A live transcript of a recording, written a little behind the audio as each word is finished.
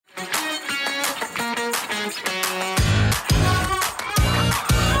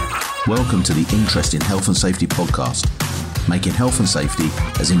Welcome to the Interest in Health and Safety podcast, making health and safety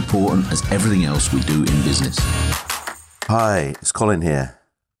as important as everything else we do in business. Hi, it's Colin here.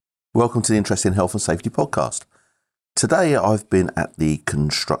 Welcome to the Interest in Health and Safety podcast. Today I've been at the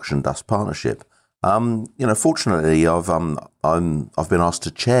Construction Dust Partnership. Fortunately, I've been asked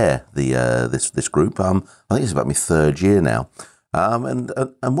to chair this group. I think it's about my third year now. And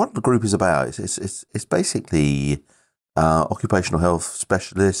what the group is about it's basically occupational health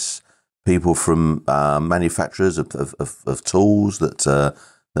specialists, people from manufacturers of tools that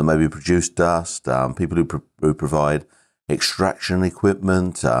maybe produce dust, people who provide extraction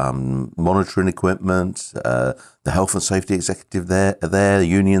equipment, monitoring equipment, the health and safety executive are there, the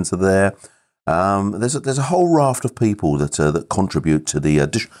unions are there. There's a whole raft of people that contribute to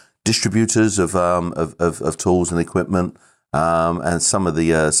the distributors of tools and equipment, and some of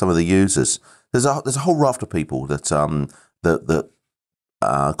the users. There's a whole raft of people that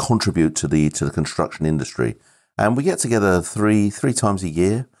contribute to the construction industry, and we get together three times a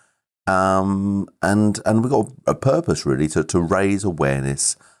year, and we've got a purpose really to raise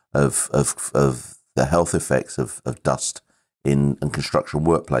awareness of the health effects of dust in construction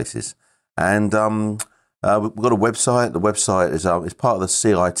workplaces. And we've got a website. The website is part of the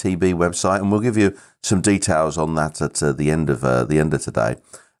CITB website, and we'll give you some details on that at the end of today,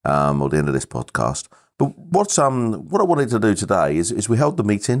 or the end of this podcast. But what I wanted to do today is we held the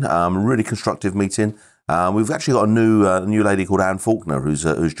meeting, a really constructive meeting. We've actually got a new lady called Anne Faulkner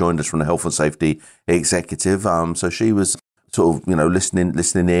who's joined us from the Health and Safety Executive. So she was sort of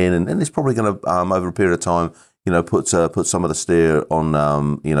listening in, and it's probably going to over a period of time put some of the steer on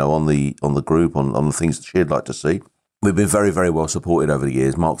the group on the things that she'd like to see. We've been very, very well supported over the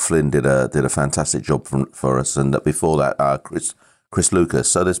years. Mark Flynn did a fantastic job for us, and before that, Chris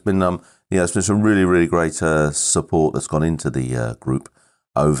Lucas. So there's been there's been some really, really great support that's gone into the group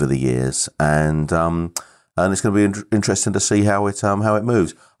over the years, and it's going to be interesting to see how it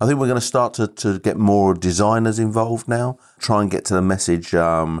moves. I think we're going to start to get more designers involved now. Try and get to the message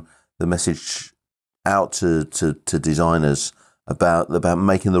out to designers about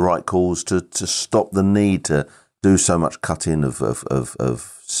making the right calls to stop the need to do so much cutting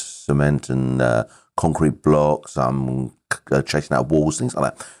of cement and concrete blocks, chasing out walls, things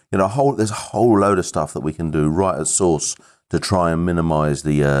like that. There's a whole load of stuff that we can do right at source to try and minimise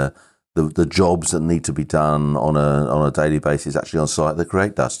the jobs that need to be done on a daily basis, actually on site, that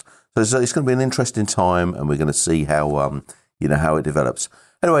create dust. So it's going to be an interesting time, and we're going to see how it develops.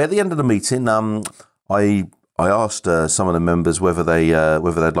 Anyway, at the end of the meeting, I asked some of the members whether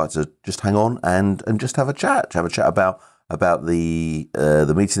they'd like to just hang on and just have a chat about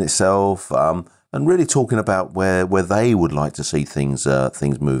the meeting itself, and really talking about where they would like to see things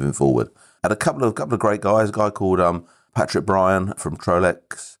moving forward. Had a couple of great guys, a guy called Patrick Bryan from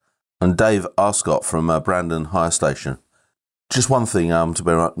Trolex and Dave Arscott from Brandon Hire Station. Just one thing to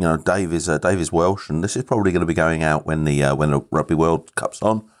bear up, Dave is Welsh, and this is probably going to be going out when the Rugby World Cup's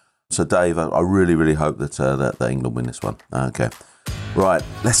on. So Dave, I really, really hope that England win this one. Okay, right.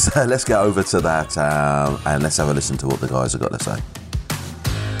 Let's get over to that, and let's have a listen to what the guys have got to say.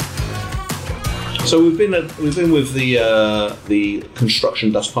 So we've been with the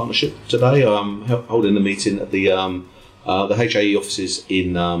Construction Dust Partnership today, holding a meeting at the HAE offices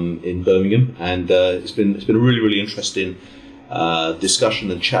in Birmingham, and it's been a really, really interesting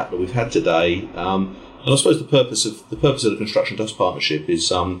discussion and chat that we've had today. And I suppose the purpose of the Construction Dust Partnership is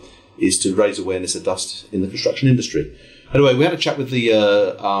to raise awareness of dust in the construction industry. Anyway, we had a chat with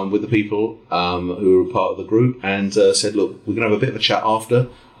the people who were part of the group, and said, look, we're going to have a bit of a chat after,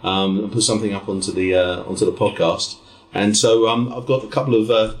 and put something up onto the podcast. And so I've got a couple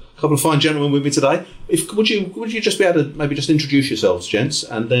of fine gentlemen with me today. Would you just be able to maybe just introduce yourselves, gents,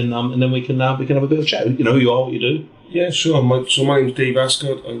 and then we can have a bit of a chat. You know who you are, what you do. Yeah, sure. My name's Dave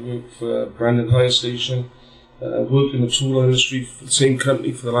Ascott. I work for Brandon Hire Station. Worked in the tool industry for the same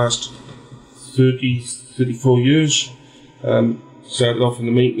company for the last 34 years. Started off on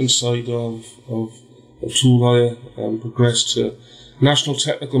the maintenance side of tool hire, progressed to National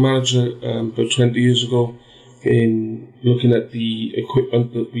Technical Manager about 20 years ago in looking at the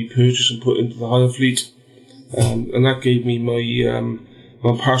equipment that we purchase and put into the hire fleet. And that gave me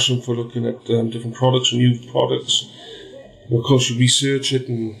my passion for looking at different products and new products. And of course, you research it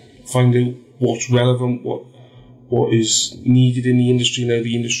and find out what's relevant, what is needed in the industry now.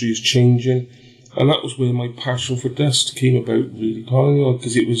 The industry is changing, and that was where my passion for dust came about, really,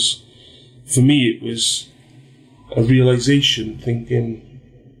 because it was, for me, it was a realisation, thinking,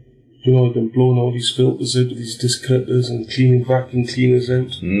 I've been blowing all these filters out of these disc cutters and cleaning vacuum cleaners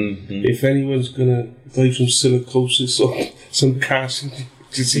out. Mm-hmm. If anyone's going to die from silicosis or some casting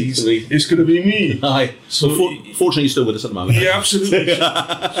It's going to be me. Aye. So fortunately, you're still with us at the moment. Yeah, absolutely.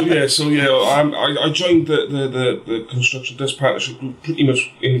 I joined the Construction Dust Partnership group pretty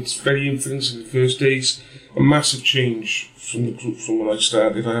much in its very infancy in the first days. A massive change from the group from when I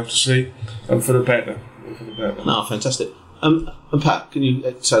started, I have to say, and for the better. No, fantastic. And Pat, can you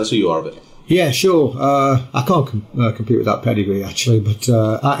tell us who you are a bit? Yeah, sure. I can't compete with that pedigree, actually, but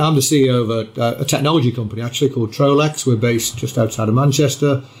I'm the CEO of a technology company, actually, called Trolex. We're based just outside of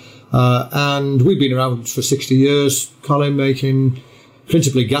Manchester, and we've been around for 60 years, Colin, making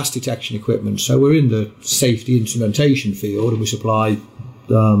principally gas detection equipment. So we're in the safety instrumentation field, and we supply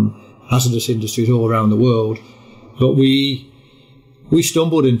hazardous industries all around the world. But we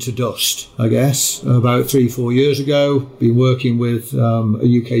stumbled into dust, I guess, about 3-4 years ago. Been working with a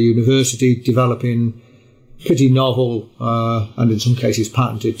UK university, developing pretty novel and in some cases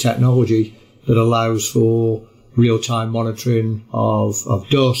patented technology that allows for real-time monitoring of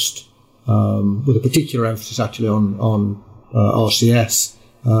dust, with a particular emphasis actually on RCS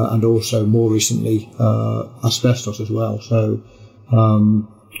and also more recently asbestos as well. So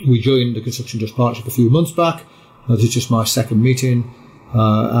we joined the Construction Dust Partnership a few months back. This is just my second meeting.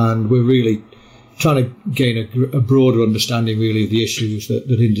 And we're really trying to gain a broader understanding, really, of the issues that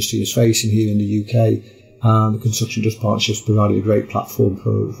industry is facing here in the UK. And the Construction Dust Partnership has provided a great platform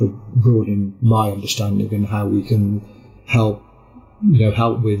for broadening my understanding and how we can help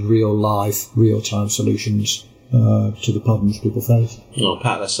with real-time solutions to the problems people face. Oh,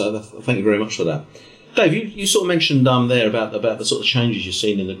 Pat, thank you very much for that. Dave, you sort of mentioned there about the sort of changes you've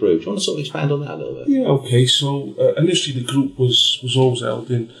seen in the group. Do you want to sort of expand on that a little bit? Yeah, okay. So initially the group was always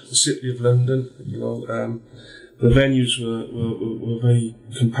held in the City of London. The venues were very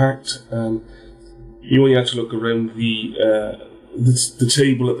compact. You only had to look around the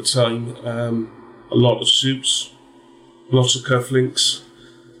table at the time. A lot of suits, lots of cufflinks,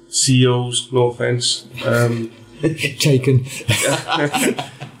 CEOs. No offence. Taken.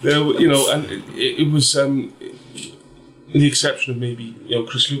 And it was, with the exception of maybe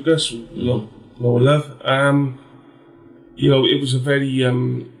Chris Lucas, no love. It was a very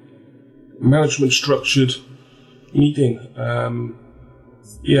management structured meeting. But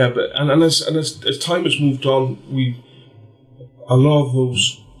as time has moved on, a lot of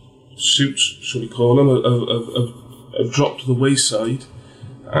those suits, shall we call them, have dropped to the wayside,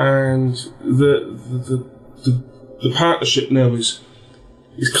 and the partnership now is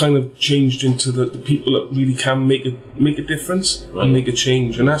kind of changed into the people that really can make a difference and make a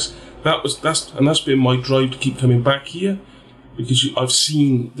change, and that's been my drive to keep coming back here, because I've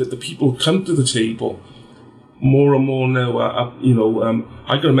seen that the people who come to the table more and more now. I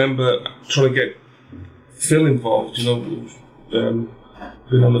can remember trying to get Phil involved. Been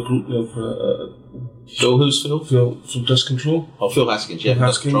on the group now for Phil. Who's Phil? Phil from Dust Control. Oh, Phil Haskins. Yeah,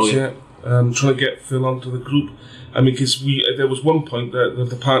 Dust Control. Yeah. Trying to get Phil onto the group. Because there was one point that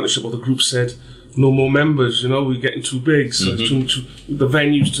the partnership or the group said, no more members, we're getting too big, so it's too the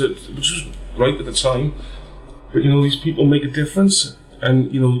venues which was right at the time. But these people make a difference,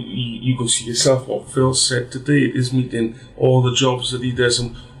 and you go see yourself what Phil said today at his meeting, all the jobs that he does,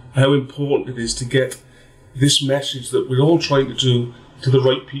 and how important it is to get this message that we're all trying to do to the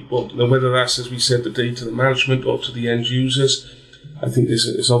right people. Now, whether that's, as we said today, to the management or to the end users, I think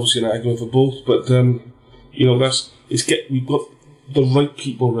there's obviously an argument for both, but. We've got the right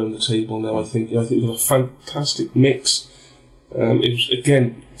people around the table now. I think we've got a fantastic mix. It was,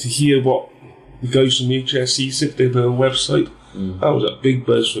 again, to hear what the guys from HSE said they built a website. That was a big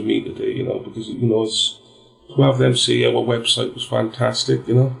buzz for me today. Because it's to have them say, our website was fantastic.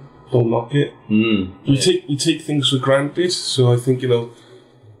 Don't knock it. We take things for granted. So I think we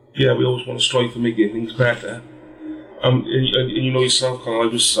always want to strive for making things better. And yourself,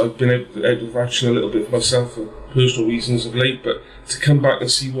 Colin, I've been out of action a little bit for myself for personal reasons of late, but to come back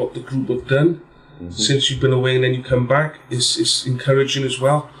and see what the group have done since you've been away and then you come back is encouraging as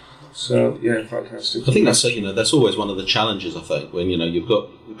well. So yeah, fantastic. I think that's always one of the challenges. I think when you've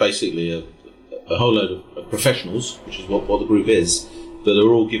got basically a whole load of professionals, which is what the group is, that are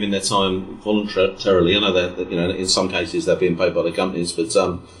all giving their time voluntarily. I know that in some cases they're being paid by the companies, but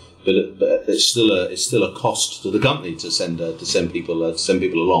it's still a cost to the company to send people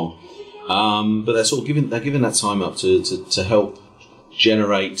along. But they're sort of giving that time up to help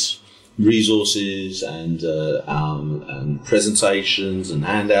generate resources and presentations and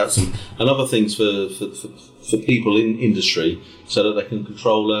handouts and other things for people in industry, so that they can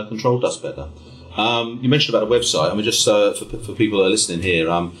control dust better. You mentioned about a website. I mean, just for people that are listening here,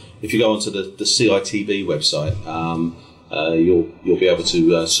 if you go onto the CITB website. You'll be able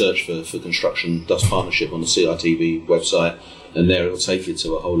to search for Construction Dust Partnership on the CITB website, and there it'll take you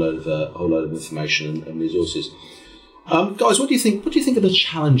to a whole load of information and resources. Guys, what do you think? What do you think of the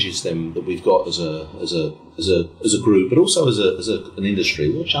challenges then that we've got as a group, but also as an industry?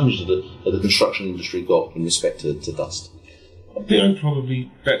 What challenges have the construction industry got in respect to dust? I think I'm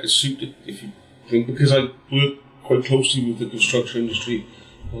probably better suited, if you think, because I work quite closely with the construction industry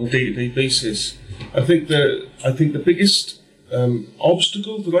on a day-to-day basis. I think the biggest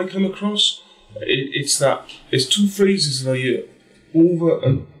obstacle that I come across, it's two phrases that I hear over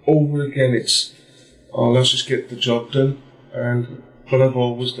and over again. It's, "Oh, let's just get the job done," but I've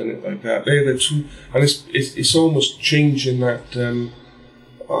always done it like that. They're the two, and it's almost changing that.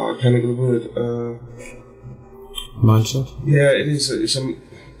 I can't think of the word. Mindset. Yeah, it is. It's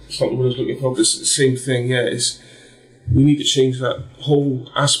not what I was looking for, but it's the same thing. Yeah, we need to change that whole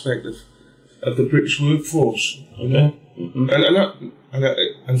aspect of the British workforce. You know, and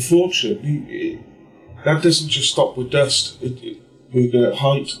unfortunately, that doesn't just stop with dust. With the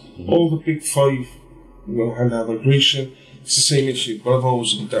height, all the big five. Hand out vibration. It's the same issue, but I've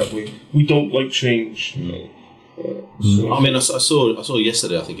always been that way. We don't like change. I mean, I saw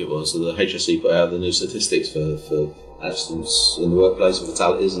yesterday, I think it was, that the HSE put out the new statistics for accidents in the workplace and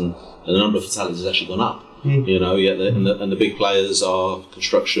fatalities, and the number of fatalities has actually gone up. You know, and the big players are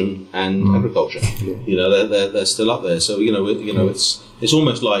construction and agriculture. You know, they're still up there. So it's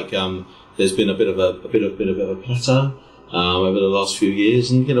almost like there's been a bit of a plateau over the last few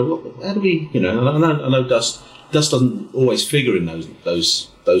years, and how do we? I know dust doesn't always figure in those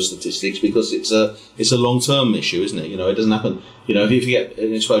statistics because it's a long-term issue, isn't it? It doesn't happen. If you get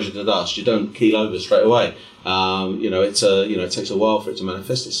an exposure to dust, you don't keel over straight away. It takes a while for it to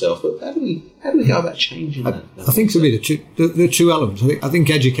manifest itself. But how do we go about changing that? I think to me the two elements. I think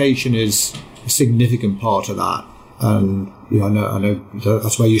education is a significant part of that, and I know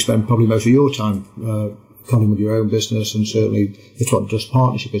that's where you spend probably most of your time. Colin, with your own business, and certainly it's what Dust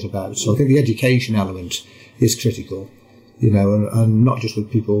Partnership is about. So I think the education element is critical, and not just with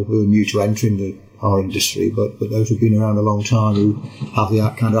people who are new to entering our industry, but those who've been around a long time who have the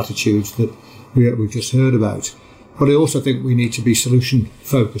kind of attitudes that we've just heard about. But I also think we need to be solution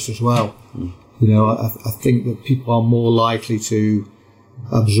focused as well. I think that people are more likely to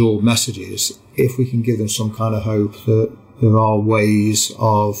absorb messages if we can give them some kind of hope that there are ways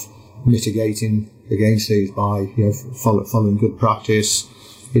of mitigating against these by following good practice,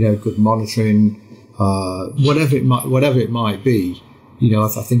 good monitoring, whatever it might be. I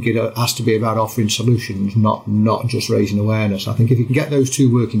think it has to be about offering solutions, not just raising awareness. I think if you can get those two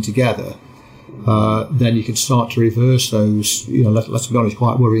working together, then you can start to reverse those. Let's be honest,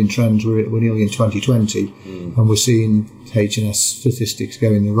 quite worrying trends. We're nearly in 2020, and we're seeing H&S statistics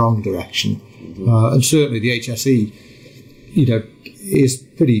go in the wrong direction, and certainly the HSE, is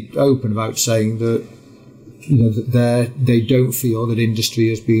pretty open about saying that that they don't feel that industry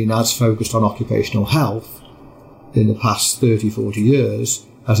has been as focused on occupational health in the past 30, 40 years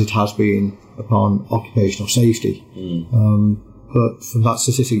as it has been upon occupational safety. But from that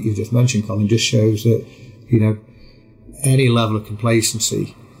statistic you just mentioned, Colin, just shows that any level of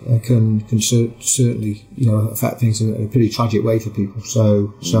complacency can certainly affect things in a pretty tragic way for people.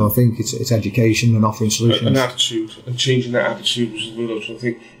 So I think it's education and offering solutions. An attitude, and changing that attitude, which is the word I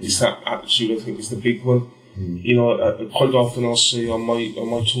think is that attitude. I think is the big one. Quite often I'll say on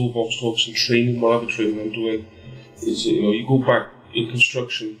my toolbox talks and training, whatever training I'm doing, is you go back in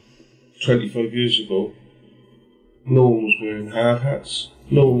construction 25 years ago, no one was wearing hard hats,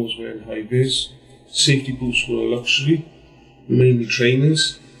 no one was wearing high vis, safety boots were a luxury, mainly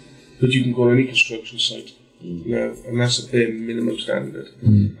trainers. But you can go on any construction site now, and that's a bare minimum standard.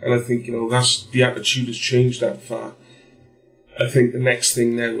 And I think that's the attitude has changed that far. I think the next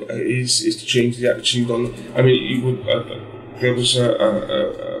thing now is to change the attitude on. I mean, there was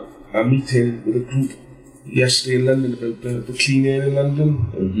a meeting with a group yesterday in London about the clean air in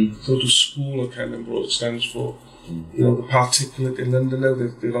London. So the school, I can't remember what it stands for. The particulate in London now.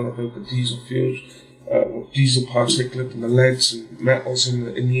 They're on about the diesel fuels. Diesel particulate and the leads and metals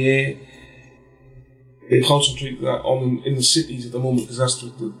in the air. They concentrate that on in the cities at the moment because that's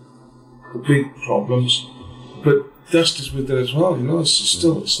the big problems. But dust is with it as well. It's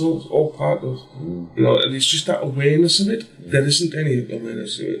still all part of and it's just that awareness of it. There isn't any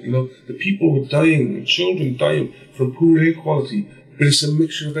awareness of it. The people are dying, children dying from poor air quality. But it's a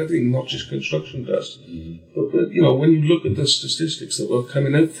mixture of everything, not just construction dust. But when you look at the statistics that were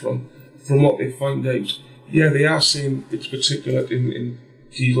coming out from what they find out, they are saying it's particulate in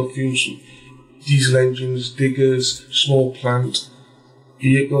diesel fuels, diesel engines, diggers, small plant.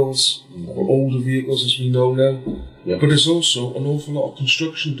 vehicles, or older vehicles as we know now. Yeah. But there's also an awful lot of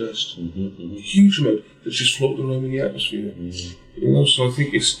construction dust, a huge amount that's just floating around in the atmosphere. You know, so I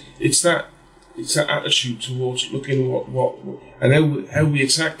think it's that attitude towards looking what and how we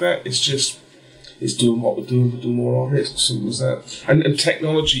attack that is doing what we're doing, but do more of it. Simple as that. And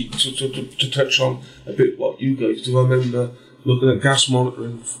technology to touch on a bit what you guys do. I remember looking at gas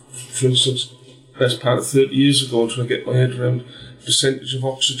monitoring, for instance, best part of 30 years ago, trying to get my head around percentage of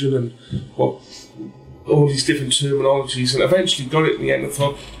oxygen and what all these different terminologies, and eventually got it in the end and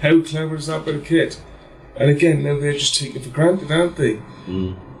thought, how clever is that bit of kit? And again, now they're just taken for granted, aren't they?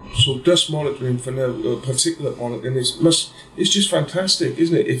 So dust monitoring for now, particulate monitoring is just fantastic,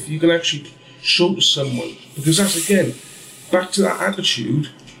 isn't it? If you can actually show to someone, because that's again back to that attitude.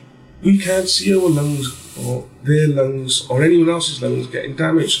 We can't see our lungs or their lungs or anyone else's lungs getting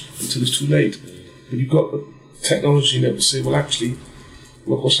damaged until it's too late. But you've got the technology now to say, well, actually,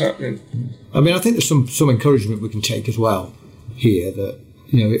 look what's happening. I mean, I think there's some encouragement we can take as well here that,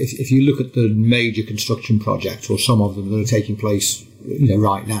 you know, if you look at the major construction projects, or some of them that are taking place, you know,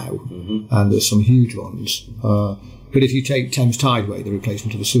 right now, and there's some huge ones. But if you take Thames Tideway, the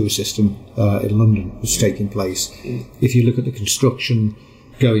replacement of the sewer system in London was taking place. If you look at the construction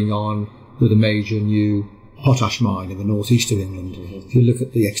going on with a major new potash mine in the northeast of England, if you look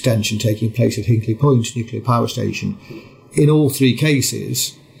at the extension taking place at Hinkley Point nuclear power station, in all three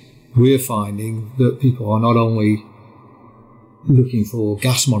cases, we're finding that people are not only looking for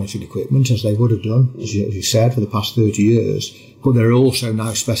gas monitoring equipment, as they would have done, as you said, for the past 30 years, but they're also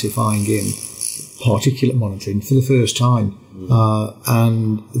now specifying in particulate monitoring for the first time.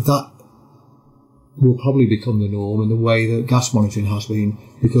 And that will probably become the norm in the way that gas monitoring has been,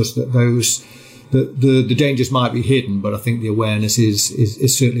 because the dangers might be hidden, but I think the awareness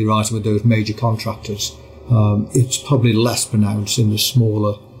is certainly rising with those major contractors. It's probably less pronounced in the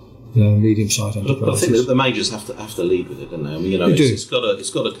smaller, medium-sized enterprises. But I think that the majors have to lead with it, don't they? I mean, you know, it's got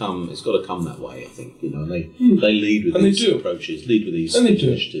to come that way. I think, you know, and they lead with these approaches, lead with these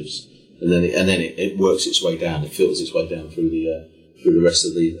initiatives, and then it works its way down. It filters its way down through the rest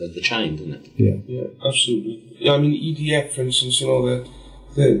of the chain, doesn't it? Yeah, absolutely. Yeah, I mean, EDF, for instance, you know,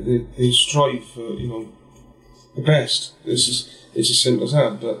 they strive for, you know, the best. It's as simple as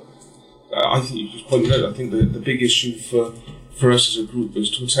that. But I think you just pointed out, I think the big issue for us as a group is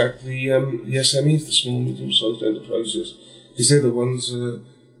to attack the SMEs, the small, medium-sized enterprises, because they're the ones that are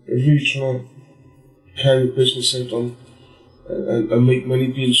really trying to carry business out on and make money,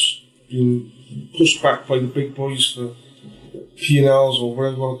 being pushed back by the big boys for P&Ls or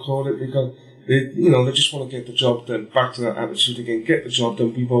whatever you want to call it. They just want to get the job done. Back to that attitude again, get the job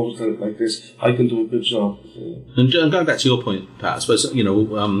done. We've always done it like this. I can do a good job. And going back to your point, Pat, I suppose,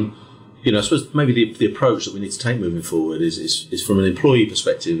 I suppose maybe the approach that we need to take moving forward is from an employee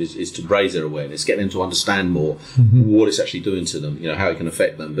perspective is to raise their awareness, get them to understand more what it's actually doing to them, you know, how it can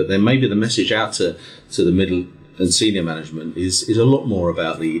affect them. But then maybe the message out to the middle and senior management is a lot more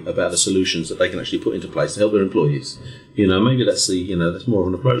about the solutions that they can actually put into place to help their employees. You know, maybe that's that's more of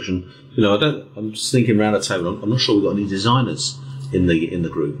an approach. And you know, I'm just thinking around the table. I'm not sure we've got any designers in the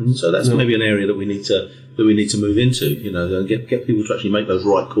group, and so that's maybe an area that we need to move into. You know, and get people to actually make those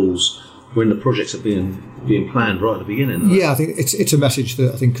right calls when the projects are being planned right at the beginning. Yeah, I think it's a message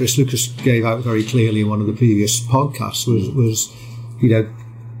that I think Chris Lucas gave out very clearly in one of the previous podcasts. Was you know,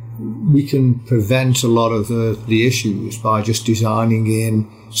 we can prevent a lot of the issues by just designing in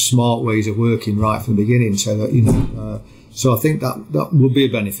smart ways of working right from the beginning. So that so I think that would be a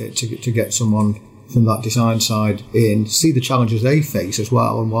benefit to get someone from that design side in, see the challenges they face as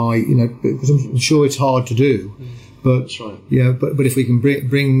well, and why, you know, because I'm sure it's hard to do. But that's right. Yeah, but if we can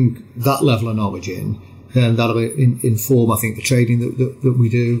bring that level of knowledge in, then that'll inform, I think, the training that we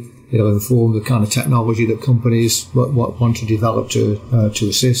do. It'll inform the kind of technology that companies want to develop to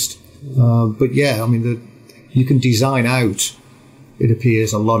assist. But yeah, I mean, you can design out, it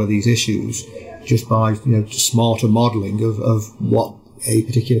appears, a lot of these issues just by smarter modelling of what a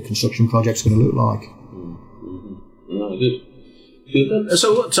particular construction project's going to look like. No, good.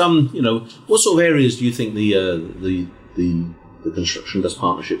 So what sort of areas do you think the Construction Dust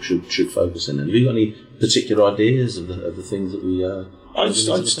Partnership should focus in? And have you got any particular ideas of the things that we? I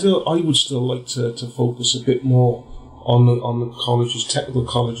would still like to focus a bit more on the colleges, technical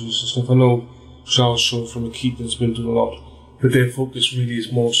colleges and stuff. I know Charles Shaw from Akita has been doing a lot, but their focus really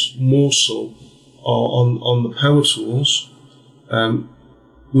is more so on the power tools,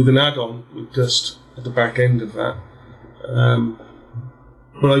 with an add-on with dust at the back end of that.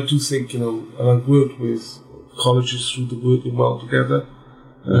 But I do think, and I've worked with colleges through the Working Well Together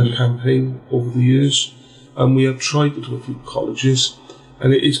campaign over the years, and we have tried to do a few colleges,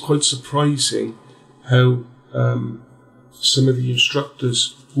 And it is quite surprising how some of the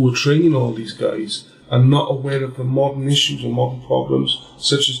instructors who are training all these guys are not aware of the modern issues or modern problems,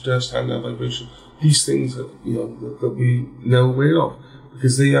 such as dust, hand-air vibration, these things that, that we now aware of,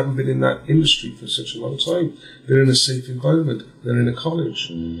 because they haven't been in that industry for such a long time. They're in a safe environment. They're in a college.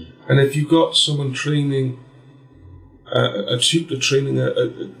 And if you've got someone training, a tutor training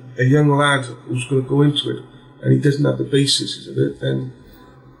a young lad who's going to go into it, and he doesn't have the basis of it, then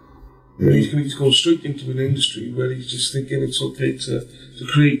he's going straight into an industry where he's just thinking it's okay to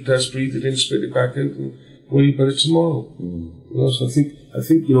create dust, breathe it in, spit it back out, and worry about it tomorrow. So I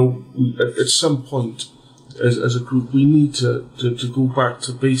think at some point as a group we need to go back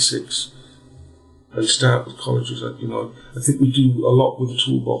to basics and start with colleges. I think we do a lot with the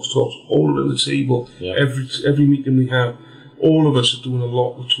toolbox talks, all around the table. Yeah. Every meeting we have, all of us are doing a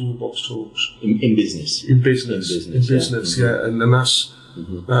lot with toolbox talks in business. In business, yeah. And that's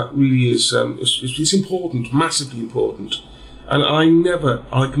that really is it's important, massively important. And I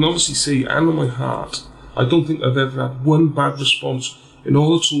can honestly say, hand on my heart, I don't think I've ever had one bad response in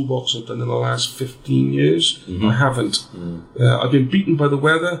all the toolbox I've done in the last 15 years. I haven't. I've been beaten by the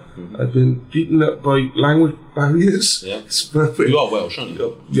weather. I've been beaten up by language barriers. Yeah. You are Welsh, aren't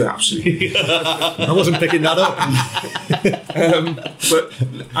you? Yeah, absolutely. I wasn't picking that up. But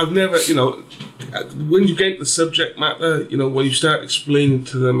I've never, when you get the subject matter, when you start explaining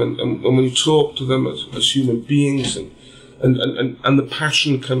to them and when you talk to them as human beings and the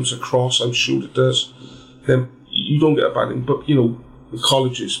passion comes across, I'm sure it does, then you don't get a bad thing. But, the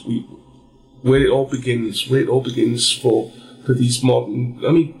colleges, where it all begins for these modern,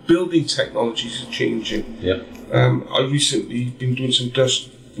 building technologies are changing. Yeah. I recently been doing some dust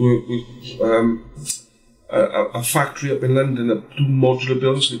work with a factory up in London that do modular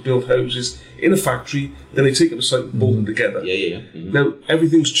buildings. They build houses in a factory, then they take them to site and bolt them together. Yeah. Now,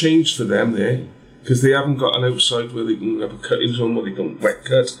 everything's changed for them there, because they haven't got an outside where they can have a cutting zone where they can wet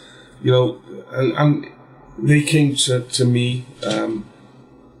cut, and they came to me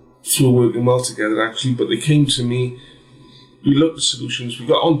through working well together, actually, but they came to me, we looked at solutions, we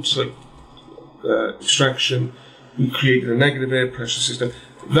got on-site extraction, we created a negative air pressure system.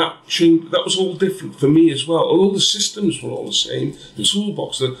 That was all different for me as well. Although the systems were all the same, the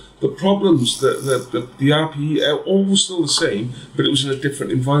toolbox, the problems, the RPE, all was still the same, but it was in a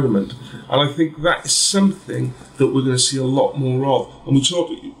different environment. And I think that is something that we're going to see a lot more of. And we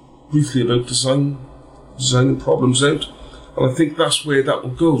talked briefly about designing problems out, and I think that's where that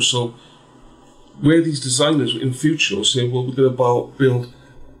will go. So where these designers in future will say, well, we're going to build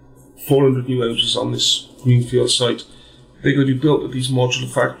 400 new houses on this greenfield site, they're going to be built at these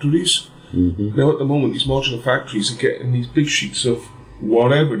modular factories. Now at the moment these modular factories are getting these big sheets of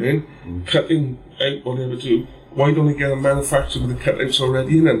whatever in, cutting out whatever to do. Why don't they get a manufacturer with the cutouts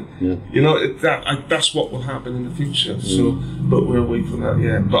already in them? That's what will happen in the future. So, but we're away from that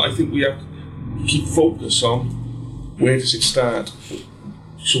yet. But I think we have to keep focus on where does it start.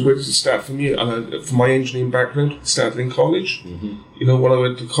 So where does it start for me? From my engineering background, it started in college. When I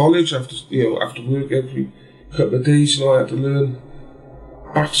went to college after work every couple of days, I had to learn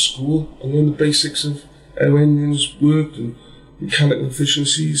back to school and learn the basics of how engines worked and mechanical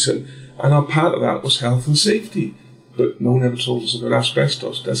efficiencies, and our part of that was health and safety. But no one ever told us about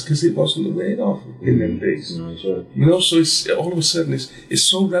asbestos. That's because it wasn't aware of in them days. No, sure. So it's all of a sudden it's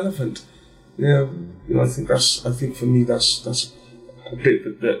so relevant. I think for me that's a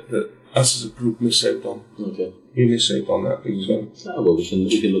bit that us as a group miss out on. Okay. We miss out on that big time. Well, we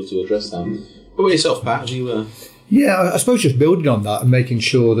can look to address that. What about yourself, Pat? Have you? Yeah, I suppose just building on that and making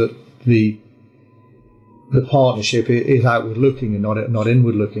sure that the partnership is outward looking and not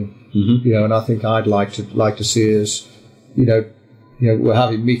inward looking. And I think I'd like to see us, we're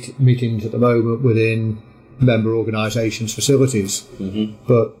having meetings at the moment within member organisations' facilities,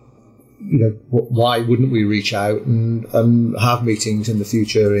 but why wouldn't we reach out and have meetings in the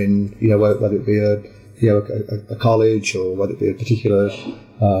future in whether it be a college or whether it be a particular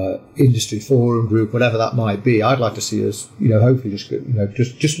industry forum group, whatever that might be. I'd like to see us, hopefully just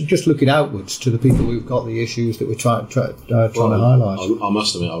looking outwards to the people who've got the issues that we're trying to highlight. I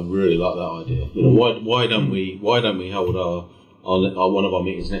must admit, I really like that idea. Why don't we hold our one of our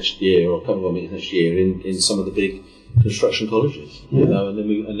meetings next year, or a couple of our meetings next year in some of the big construction colleges, and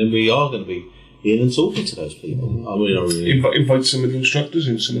then we are going to be in and talking to those people. I really invite some of the instructors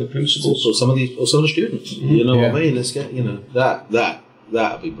in, some of the principals, or some of the students. What I mean? Let's get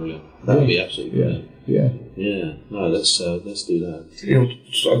that'd be brilliant. That'd be absolutely brilliant. Yeah. No, let's do that.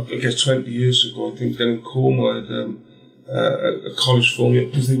 I guess 20 years ago, I think down in Cornwall, I had a college phone me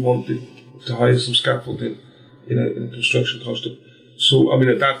up because they wanted to hire some scaffolding in a construction college to So, I mean,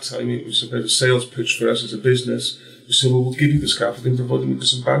 at that time, it was about a sales pitch for us as a business. We said, well, we'll give you the scaffolding, provided we get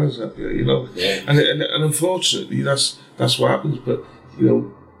some banners up here, you know. Yeah. And unfortunately, that's what happens. But, you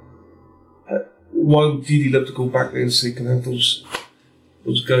know, why would Didi love to go back there and say, can I have those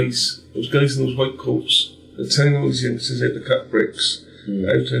guys in those white coats, they're telling all these youngsters how to cut bricks, how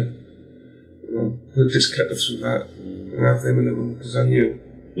to, you know, they'll just cut us through that and have them in the room, because I knew.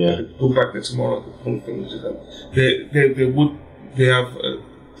 Yeah. Go back there tomorrow, I could point things at them. They have,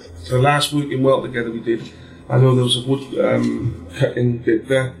 the last working well together we did, I know there was a wood cutting bit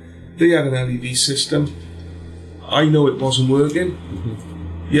there. They had an LED system. I know it wasn't working. Mm-hmm.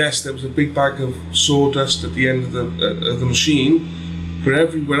 Yes, there was a big bag of sawdust at the end of the machine, but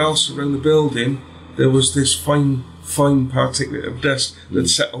everywhere else around the building, there was this fine particulate of dust that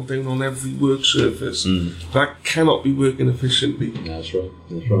settled down on every work surface. That cannot be working efficiently. No, that's right.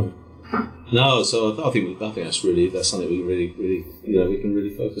 No, so I think that's something we can really, we can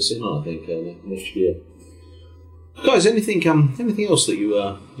really focus in on. I think next year. Guys, anything else that you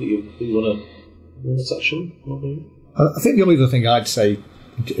want to touch on? I think the only other thing I'd say,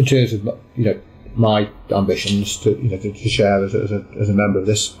 in terms of my ambitions to share as a member of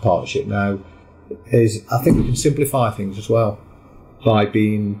this partnership now, is I think we can simplify things as well by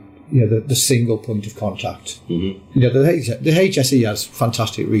being the single point of contact. Mm-hmm. The HSE has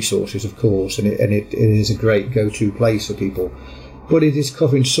fantastic resources, of course, and it is a great go-to place for people, but it is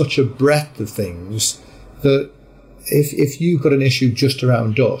covering such a breadth of things that if you've got an issue just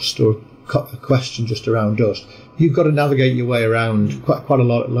around dust or a question just around dust, you've got to navigate your way around quite a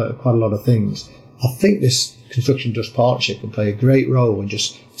lot of things. I think this Construction Dust Partnership can play a great role in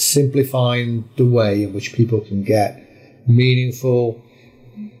just simplifying the way in which people can get meaningful,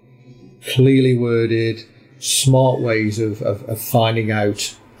 clearly worded, smart ways of finding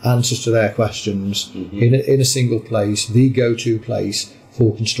out answers to their questions in a single place, the go-to place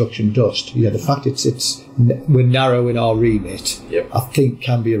for construction dust. The fact we're narrow in our remit, I think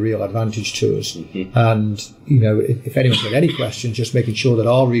can be a real advantage to us. And if anyone's got any questions, just making sure that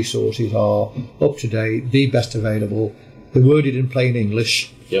our resources are up to date, the best available, they're worded in plain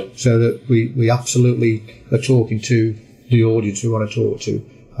English, so that we absolutely are talking to the audience we want to talk to.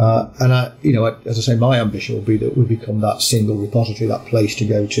 And as I say, my ambition will be that we become that single repository, that place to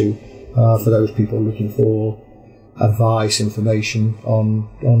go to for those people looking for advice, information on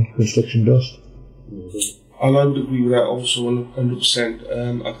construction dust. And I would agree with that also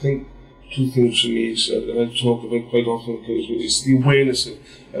 100%. I think two things for me is, that I've talked about quite often, is the awareness of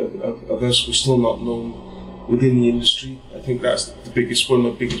us. We're still not known within the industry. I think that's one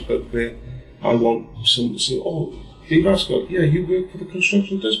of my biggest bugbear. I want someone to say, "Oh, Dave Ascott, you work for the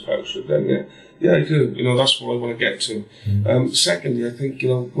Construction Dust Partnership then?" Yeah, I do. That's what I want to get to. Secondly, I think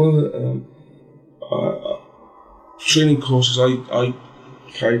one of the training courses I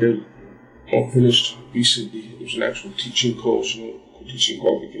carried out or finished recently, it was an actual teaching course, teaching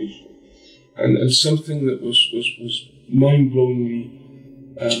qualification, and something that was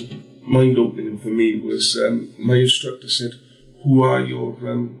mind-opening for me was my instructor said,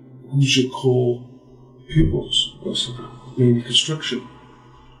 who's your core pupils? I said, mainly construction,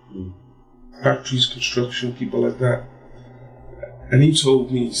 factories, construction, people like that. And he told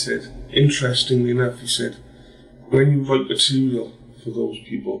me, he said, interestingly enough, he said, when you write material for those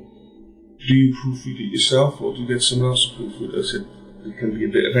people, do you proofread it yourself or do you get someone else to proofread it? I said, it can be a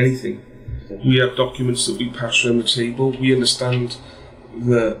bit of anything. We have documents that we pass around the table. We understand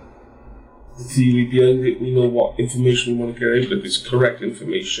the theory behind it. We know what information we want to get out, that it's correct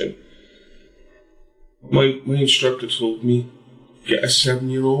information. My instructor told me, get a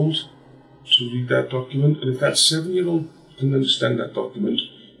 7-year-old to read that document, and if that 7-year-old can understand that document,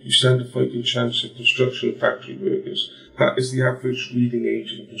 you stand a fighting chance of construction and factory workers. That is the average reading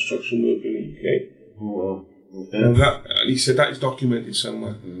age of a construction worker in the UK. Oh, wow. Okay. And he said that is documented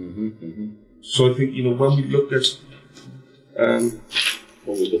somewhere. So I think, when we look at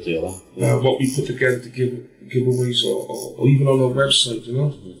what we put together, what we put together to give giveaways or even on our website,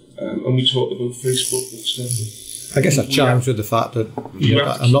 and we talked about Facebook and stuff. I guess that chimes with the fact that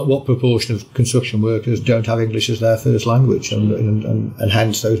what proportion of construction workers don't have English as their first language, and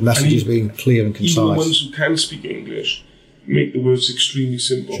hence those messages being clear and concise. Even the ones who can speak English make the words extremely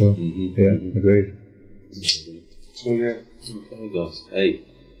simple. Sure. Agreed. So yeah. Okay, guys.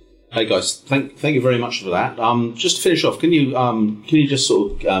 Hey guys. Thank you very much for that. Just to finish off, can you just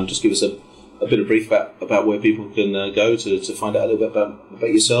sort of just give us a bit of brief about where people can go to find out a little bit about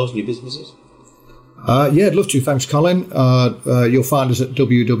yourselves and your businesses? I'd love to. Thanks, Colin. You'll find us at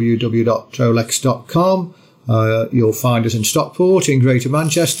www.trolex.com. You'll find us in Stockport, in Greater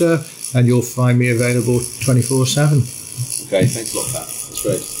Manchester, and you'll find me available 24/7. Okay, thanks a lot for that. That's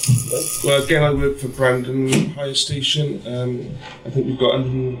great. Well, again, I work for Brandon Hire Station. I think we've got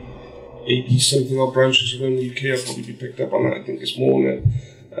 180 something odd branches around the UK. I'll probably be picked up on that. I think it's more now.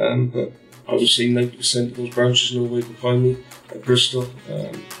 But I would say 90% of those branches know where to find me at Bristol.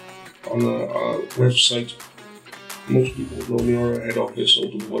 On our website, most people would know me or our head office,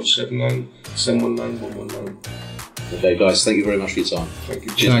 01179 719 119. Okay, guys, thank you very much for your time. Thank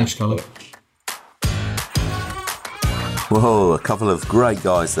you. Thanks, Colin. Whoa, a couple of great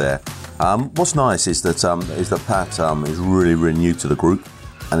guys there. What's nice is that Pat is really new to the group,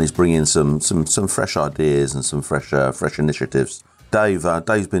 and he's bringing some fresh ideas and some fresh initiatives.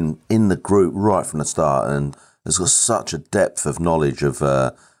 Dave's been in the group right from the start, and has got such a depth of knowledge of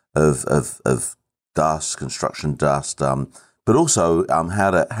dust, construction dust, but also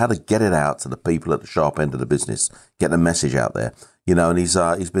how to get it out to the people at the sharp end of the business, get the message out there. You know, and he's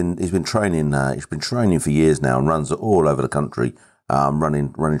been training for years now, and runs all over the country,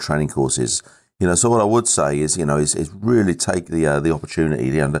 running training courses. You know, so what I would say is, you know, is really take the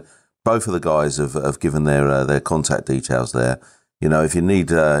opportunity. Both of the guys have given their contact details there. You know, if you need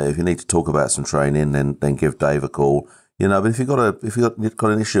to talk about some training, then give Dave a call. You know, but if you've got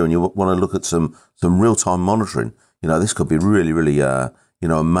an issue and you want to look at some real time monitoring, you know, this could be really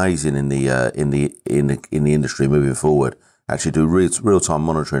amazing in the industry moving forward. Actually, do real time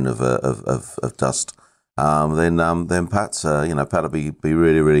monitoring of dust. Then Pat's Pat will be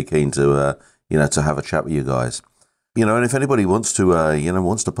really keen to to have a chat with you guys. You know, and if anybody wants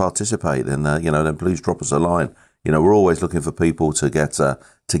to participate, then please drop us a line. You know, we're always looking for people to get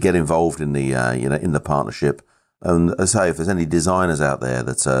involved in the in the partnership. And as I say, if there's any designers out there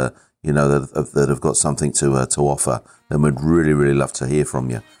that that have got something to offer, then we'd really love to hear from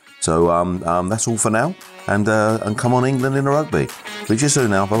you. So that's all for now, and come on England in the rugby. Speak to you soon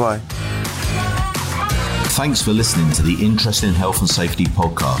now. Bye bye. Thanks for listening to the Interest in Health and Safety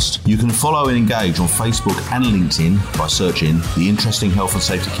podcast. You can follow and engage on Facebook and LinkedIn by searching the Interesting Health and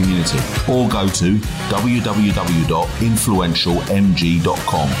Safety Community, or go to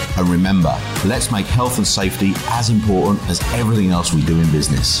www.influentialmg.com. And remember, let's make health and safety as important as everything else we do in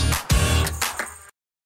business.